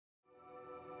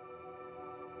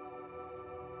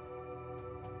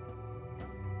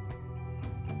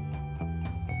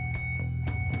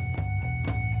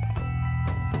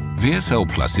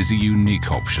VSLPLUS is a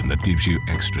unique option that gives you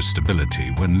extra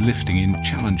stability when lifting in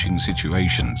challenging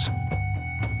situations.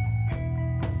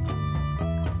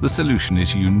 The solution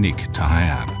is unique to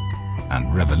Hiab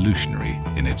and revolutionary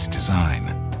in its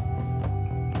design.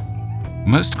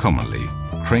 Most commonly,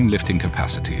 crane lifting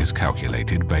capacity is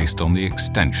calculated based on the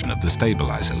extension of the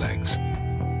stabilizer legs.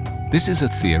 This is a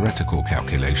theoretical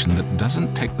calculation that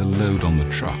doesn't take the load on the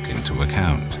truck into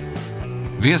account.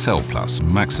 VSLPLUS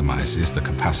maximizes the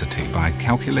capacity by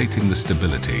calculating the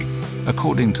stability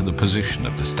according to the position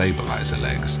of the stabilizer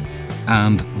legs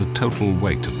and the total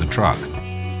weight of the truck.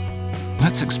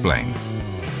 Let's explain.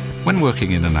 When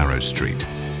working in a narrow street,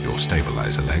 your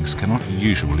stabilizer legs cannot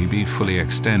usually be fully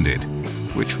extended,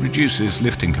 which reduces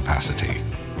lifting capacity.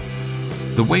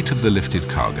 The weight of the lifted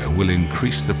cargo will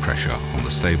increase the pressure on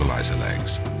the stabilizer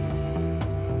legs.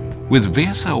 With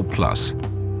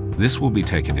VSLPLUS, this will be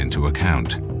taken into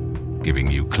account, giving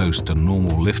you close to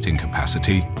normal lifting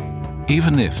capacity,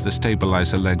 even if the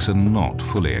stabilizer legs are not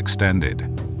fully extended.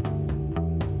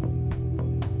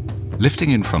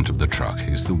 Lifting in front of the truck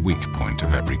is the weak point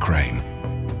of every crane.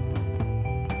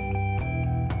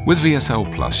 With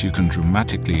VSLPLUS, you can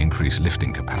dramatically increase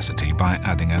lifting capacity by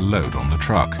adding a load on the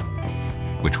truck,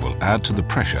 which will add to the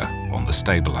pressure on the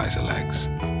stabilizer legs.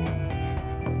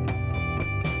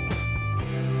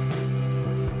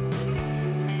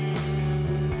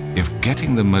 If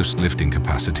getting the most lifting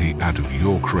capacity out of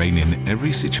your crane in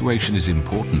every situation is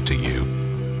important to you,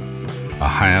 a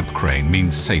Hiab crane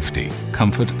means safety,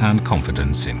 comfort and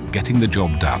confidence in getting the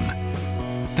job done,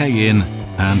 day in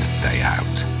and day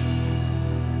out.